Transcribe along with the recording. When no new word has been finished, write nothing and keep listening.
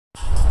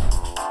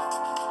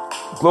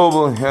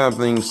global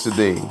happenings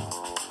today.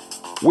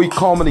 We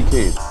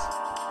communicate,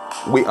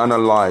 we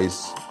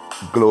analyze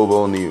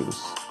global news.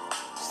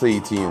 Stay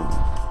tuned.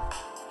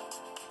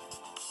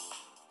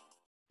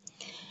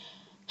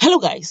 Hello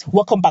guys,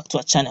 welcome back to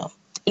our channel.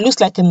 It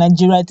looks like in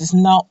Nigeria it is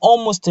now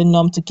almost a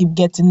norm to keep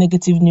getting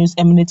negative news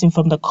emanating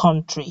from the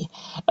country.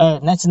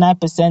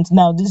 99%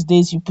 now these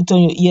days you put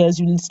on your ears,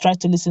 you try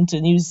to listen to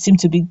the news, it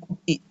seems to be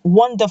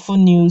wonderful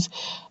news.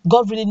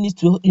 God really needs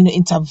to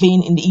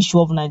intervene in the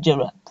issue of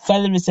Nigeria.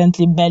 Fairly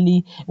recently,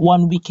 barely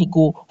 1 week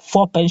ago,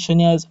 4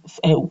 pensioners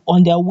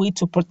on their way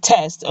to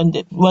protest,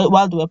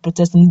 while they were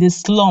protesting, they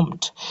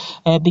slumped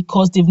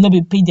because they've not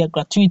been paid their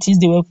gratuities.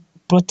 They were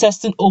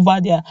protesting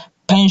over their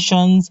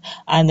pensions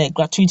and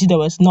gratuity that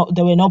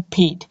were not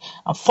paid,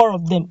 and 4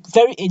 of them,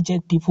 very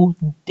aged people,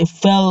 they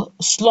fell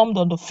slumped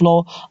on the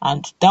floor,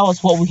 and that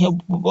was what we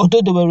heard.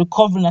 Although they were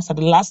recovering as at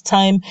the last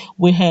time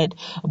we heard,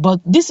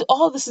 but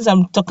all this is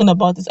I'm talking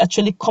about is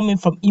actually coming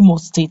from Imo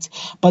State.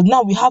 But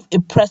now we have a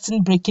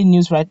pressing breaking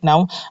news right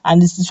now,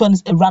 and this one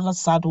is a rather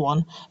sad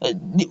one.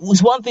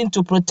 It's one thing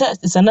to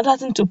protest, it's another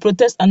thing to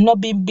protest and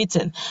not being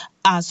beaten,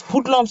 as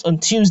hoodlums on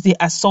Tuesday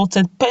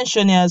assaulted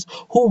pensioners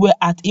who were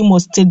at Imo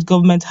State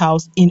Government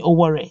House in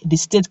Owerri, the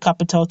state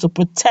capital, to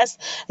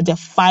protest their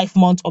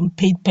 5-month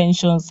unpaid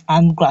pensions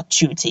and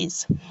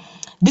gratuities.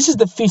 This is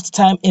the 5th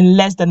time in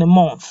less than a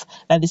month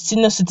that the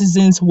senior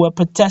citizens were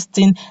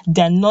protesting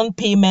their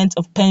non-payment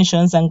of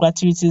pensions and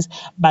gratuities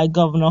by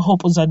Governor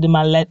Hope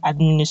Uzodinma-led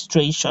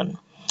administration.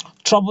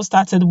 Trouble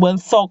started when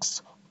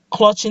thugs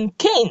clutching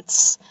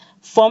canes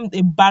formed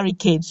a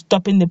barricade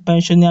stopping the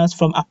pensioners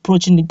from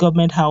approaching the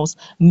government house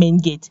main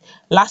gate.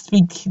 Last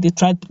week they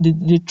tried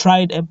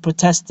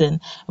protesting,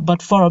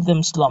 but 4 of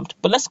them slumped.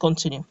 But let's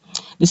continue.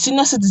 The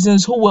senior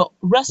citizens who were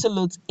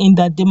resolute in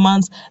their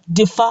demands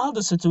defied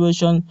the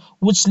situation,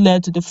 which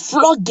led to the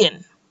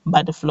flogging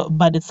by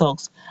the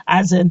thugs,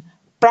 as in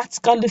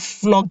practically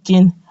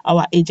flogging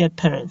our aged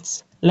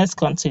parents. Let's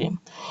continue.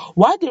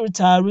 While the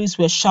retirees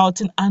were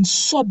shouting and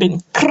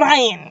sobbing,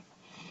 crying,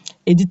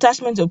 a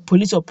detachment of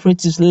police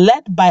operatives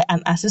led by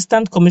an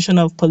assistant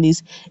commissioner of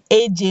police,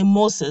 A.J.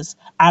 Moses,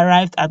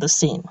 arrived at the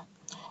scene.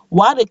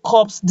 While the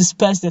cops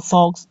dispersed the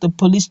thugs, the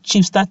police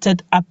chief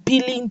started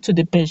appealing to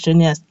the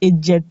pensioners,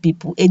 aged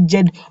people,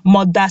 aged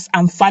mothers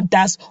and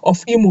fathers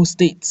of Imo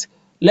State.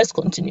 Let's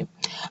continue.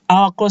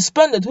 Our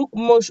correspondent who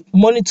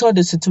monitored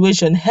the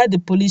situation heard the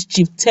police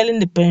chief telling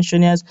the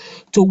pensioners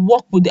to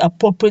work with the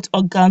appropriate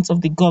organs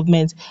of the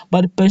government,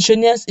 but the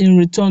pensioners in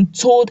return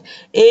told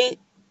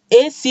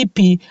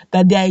ACP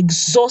that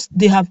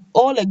they have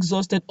all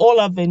exhausted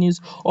all avenues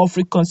of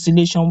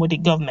reconciliation with the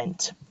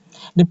government.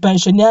 The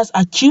pensioners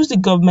accused the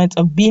government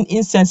of being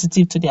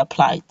insensitive to their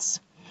plight.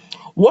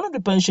 One of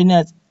the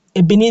pensioners,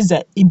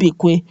 Ebenezer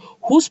Ibekwe,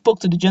 who spoke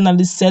to the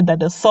journalist, said that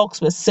the thugs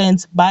were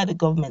sent by the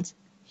government.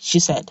 He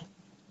said,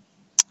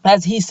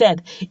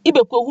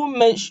 Ibekwe, who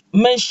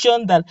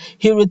mentioned that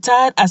he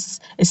retired as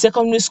a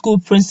secondary school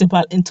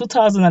principal in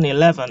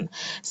 2011,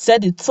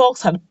 said the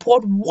thugs had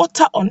poured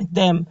water on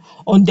them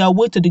on their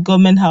way to the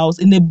government house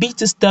in a bid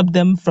to stop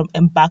them from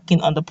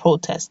embarking on the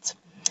protest.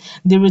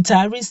 The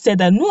retirees said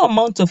that no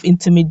amount of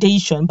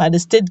intimidation by the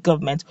state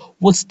government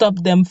would stop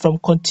them from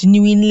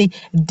continually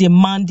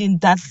demanding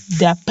that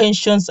their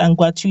pensions and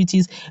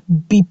gratuities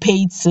be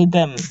paid to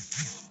them.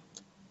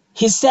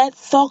 He said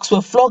thugs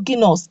were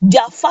flogging us,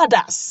 their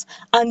fathers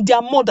and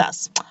their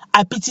mothers.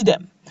 I pity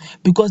them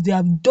because they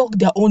have dug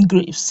their own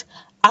graves.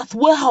 At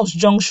Warehouse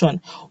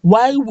Junction,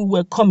 while we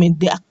were coming,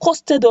 they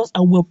accosted us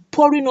and were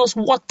pouring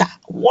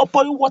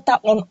water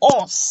on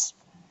us.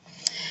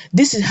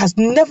 This has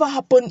never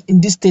happened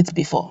in this state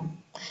before.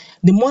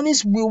 The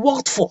monies we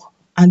worked for,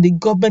 and the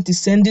government is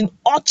sending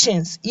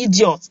urchins,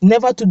 idiots,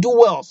 never to do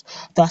well,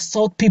 to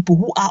assault people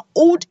who are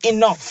old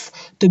enough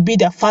to be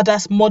their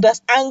fathers,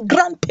 mothers, and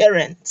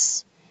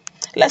grandparents.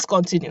 Let's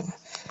continue.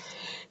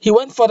 He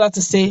went further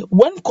to say,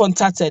 when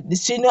contacted, the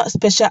senior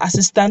special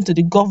assistant to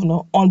the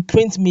governor on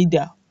print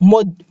media,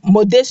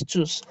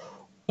 Modestus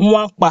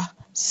Mwakpa,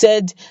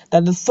 said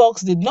that the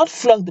thugs did not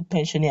flog the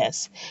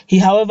pensioners. He,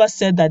 however,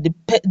 said that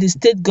the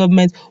state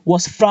government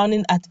was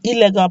frowning at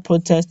illegal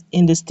protests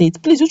in the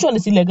state. Please, which one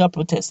is illegal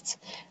protest?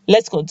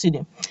 Let's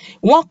continue.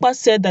 Mwakpa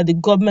said that the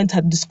government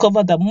had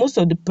discovered that most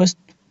of the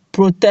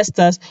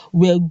protesters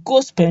were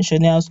ghost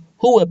pensioners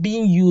who were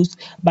being used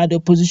by the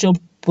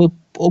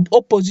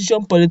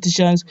opposition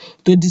politicians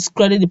to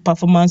discredit the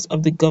performance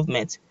of the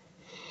government.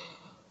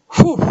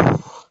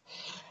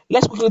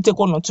 Let's quickly take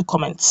 1 or 2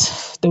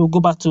 comments. Then we'll go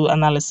back to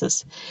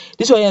analysis.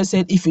 This one here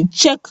said, if you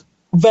check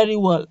very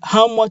well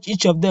how much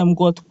each of them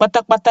got,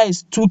 pata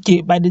is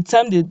 2K by the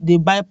time they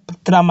buy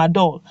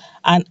tramadol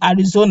and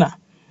Arizona,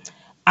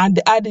 and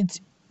they add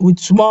it with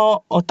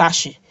small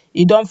otashi.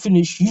 You don't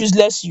finish,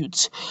 useless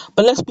youth.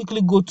 But let's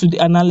quickly go to the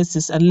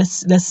analysis and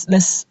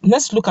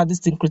let's look at this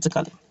thing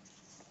critically.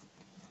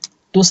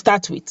 To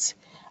start with,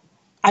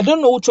 I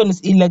don't know which one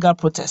is illegal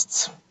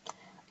protest.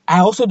 I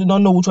also do not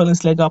know which one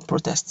is legal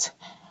protest.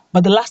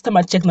 But the last time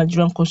I checked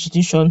Nigerian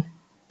constitution,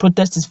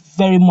 protest is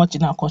very much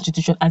in our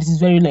constitution and it is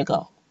very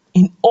legal.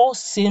 In all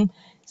sane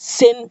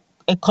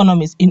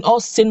economies, in all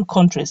sane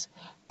countries,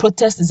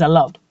 protest is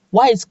allowed.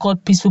 Why it's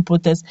called peaceful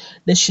protest?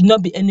 There should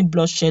not be any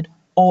bloodshed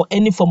or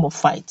any form of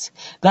fight.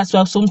 That's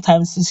why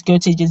sometimes the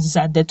security agencies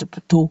are there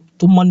to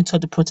monitor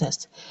the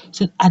protest.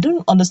 So I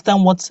don't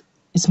understand what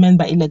is meant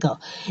by illegal.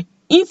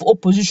 If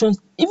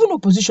even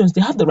oppositions,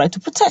 they have the right to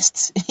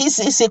protest.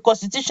 It's a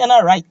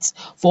constitutional right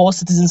for all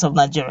citizens of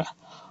Nigeria.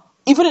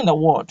 Even in a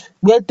world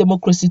where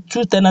democracy,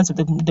 true tenets of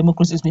the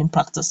democracy is being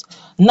practiced.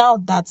 Now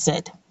that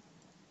said,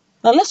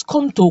 now let's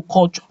come to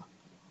culture.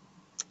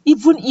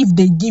 Even if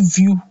they give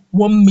you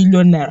 1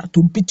 million naira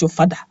to beat your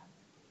father,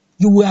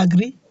 you will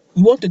agree?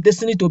 You want your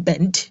destiny to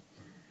bend?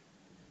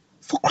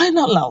 For crying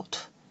out loud.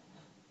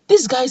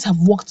 These guys have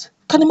worked.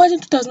 Can you imagine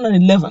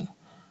 2011?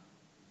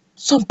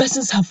 Some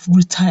persons have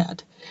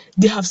retired.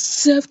 They have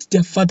served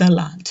their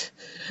fatherland.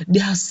 They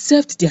have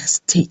served their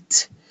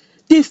state.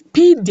 They've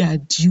paid their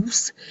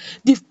dues.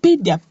 They've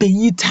paid their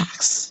payee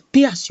tax.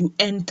 Pay as you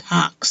earn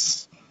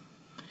tax.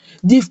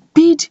 They've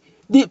paid,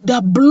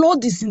 their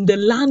blood is in the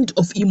land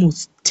of Imo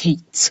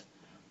State.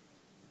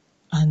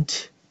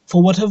 And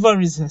for whatever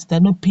reasons,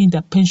 they're not paying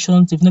their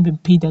pensions, they've not been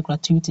paid their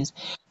gratuities.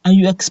 And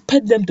you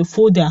expect them to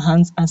fold their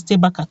hands and stay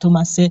back at home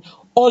and say,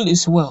 all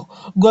is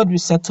well, God will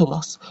settle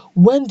us.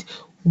 When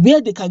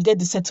where they can get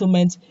the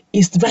settlement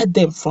is right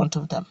there in front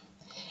of them.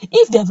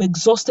 If they have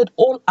exhausted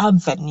all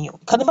avenue,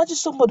 can you imagine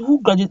somebody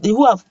who graduated,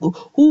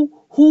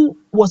 who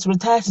was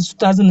retired since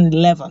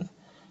 2011,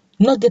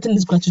 not getting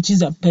his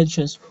gratuities and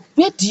pensions?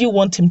 Where do you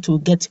want him to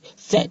get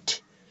fed?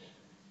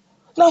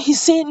 Now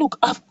he's saying, look,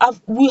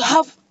 we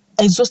have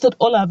exhausted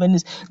all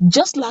avenues.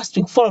 Just last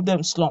week, 4 of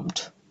them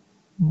slumped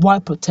while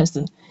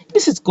protesting.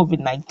 This is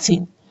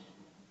COVID-19.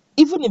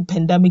 Even in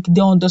pandemic,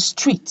 they're on the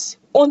streets.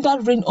 Under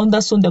rain, under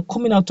sun, they're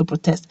coming out to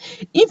protest.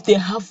 If they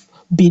have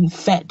been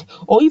fed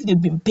or if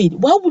they've been paid,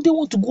 why would they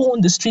want to go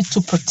on the streets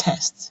to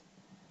protest?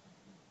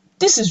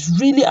 This is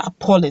really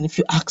appalling if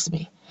you ask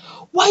me.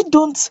 Why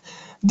don't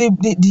the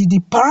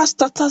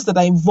parastatals that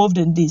are involved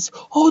in this,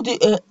 or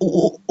the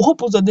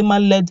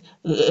Uzodinma led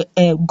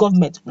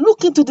government,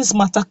 look into this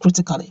matter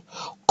critically?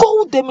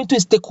 Call them into a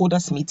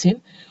stakeholders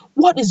meeting.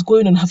 What is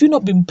going on? Have you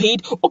not been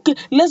paid? Okay,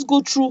 let's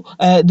go through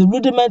the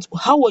rudiments.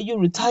 How are you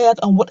retired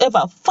and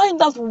whatever?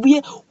 Find out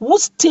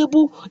whose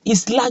table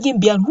is lagging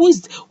behind,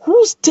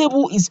 whose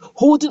table is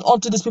holding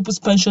on to these people's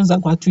pensions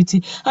and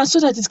gratuity, and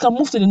so that it can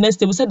move to the next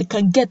table so they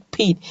can get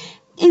paid.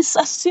 It's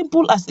as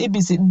simple as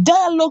ABC.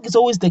 Dialogue is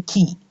always the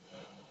key.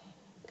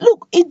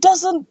 Look, it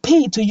doesn't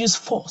pay to use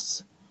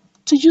force,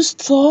 to use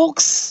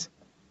thugs,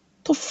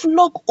 to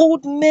flog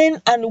old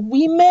men and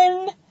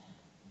women.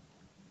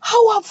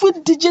 How have we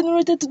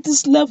degenerated to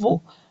this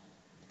level?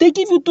 They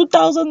give you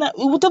 2,000,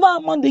 whatever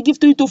amount they give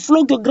to you to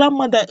flog your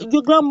grandmother,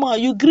 your grandma,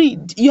 you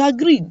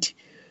agreed.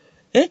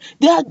 Eh?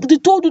 They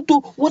told you to,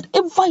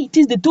 whatever it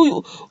is they told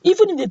you,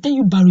 even if they tell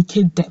you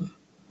barricade them.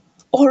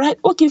 All right,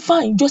 okay,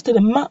 fine. Just tell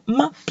them,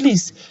 ma,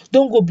 please,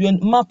 don't go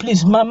beyond, ma,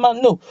 please, ma,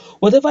 no.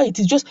 Whatever it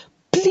is, just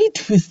plead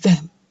with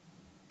them.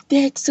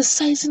 They're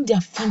exercising their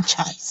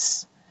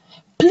franchise.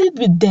 Plead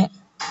with them.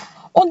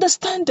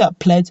 Understand their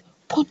plight,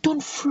 but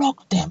don't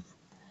flog them.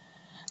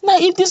 Now,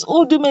 if these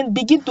old women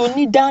begin to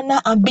kneel down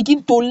now and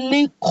begin to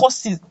lay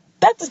curses,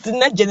 that is the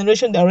next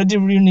generation they're already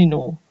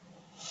ruining.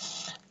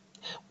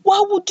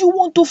 Why would you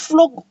want to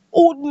flog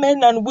old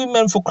men and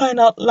women, for crying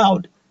out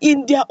loud,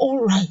 in their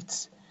own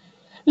rights?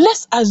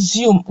 Let's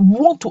assume,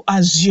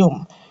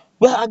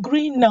 we're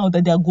agreeing now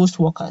that they are ghost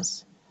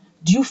workers.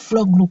 Do you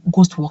flog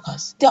ghost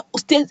workers?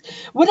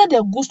 Whether they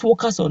are ghost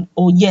workers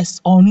or yes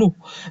or no,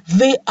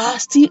 they are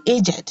still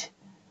aged.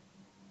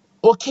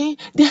 Okay,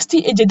 they're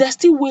still aged. There's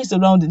still ways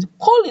around it.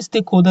 Call a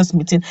stakeholders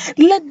meeting.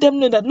 Let them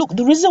know that, look,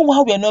 the reason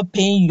why we are not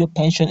paying you your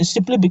pension is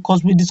simply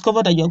because we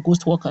discovered that you're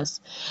ghost workers.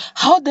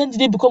 How then did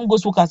they become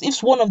ghost workers?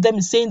 If one of them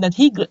is saying that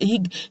he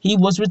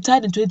was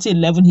retired in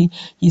 2011,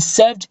 he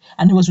served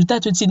and he was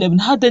retired in 2011,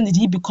 how then did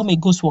he become a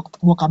ghost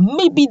worker?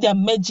 Maybe they're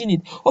merging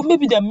it, or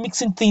maybe they're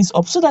mixing things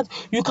up so that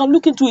you can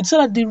look into it, so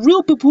that the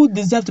real people who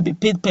deserve to be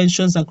paid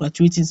pensions and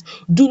gratuities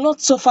do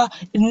not suffer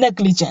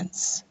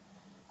negligence.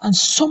 And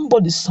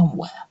somebody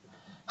somewhere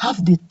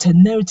have the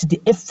temerity,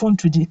 the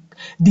effrontery,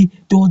 the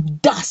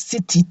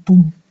audacity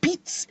to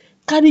beat,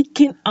 carry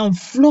cane and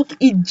flog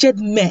aged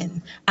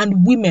men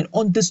and women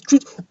on the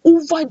street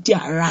over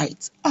their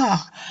rights.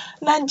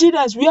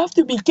 Nigerians, we have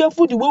to be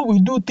careful the way we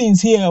do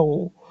things here.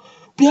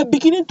 We are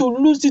beginning to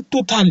lose it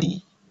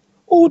totally.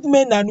 Old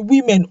men and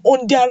women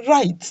on their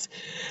rights.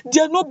 They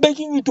are not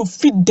begging you to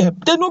feed them.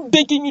 They're not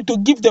begging you to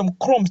give them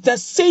crumbs. They're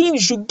saying you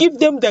should give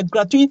them the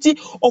gratuity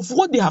of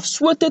what they have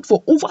sweated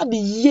for over the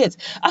years,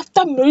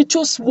 after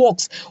meritorious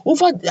works,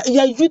 over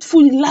their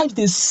youthful lives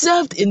they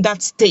served in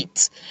that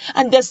state.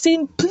 And they're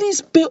saying,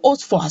 please pay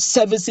us for our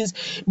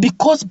services,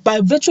 because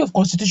by virtue of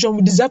constitution,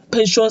 we deserve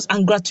pensions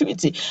and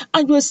gratuity.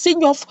 And you're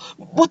saying, of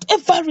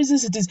whatever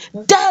reasons it is,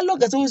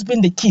 dialogue has always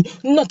been the key,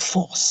 not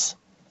force.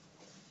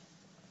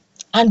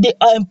 And they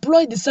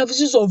employ the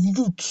services of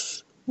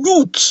youth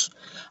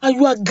and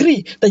you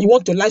agree that you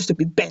want your lives to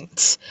be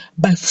bent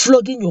by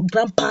flogging your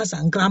grandpas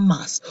and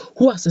grandmas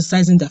who are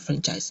exercising their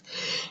franchise.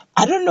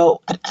 I don't know.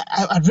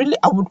 I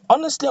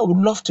would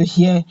love to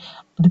hear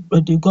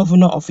the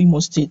governor of Imo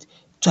State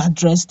to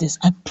address this.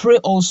 I pray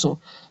also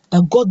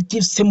that God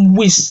gives him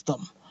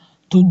wisdom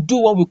to do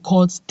what we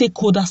call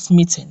stakeholders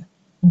meeting,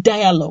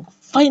 dialogue,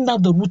 find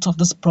out the root of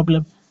this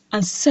problem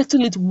and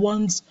settle it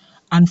once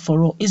and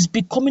for all. It's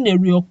becoming a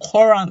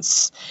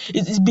reoccurrence.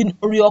 It's been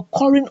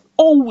reoccurring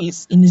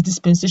always in his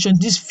dispensation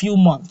these few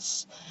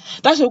months.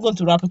 That's why we're going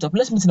to wrap it up.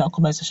 Let's meet in our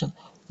comment section.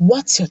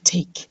 What's your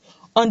take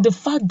on the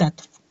fact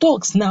that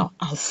thugs now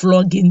are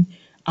flogging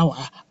our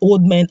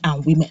old men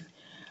and women,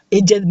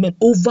 aged men,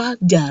 over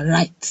their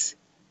rights?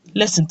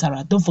 Let's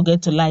interact. Don't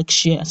forget to like,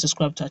 share, and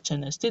subscribe to our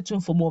channel. Stay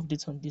tuned for more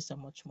updates on this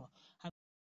and much more.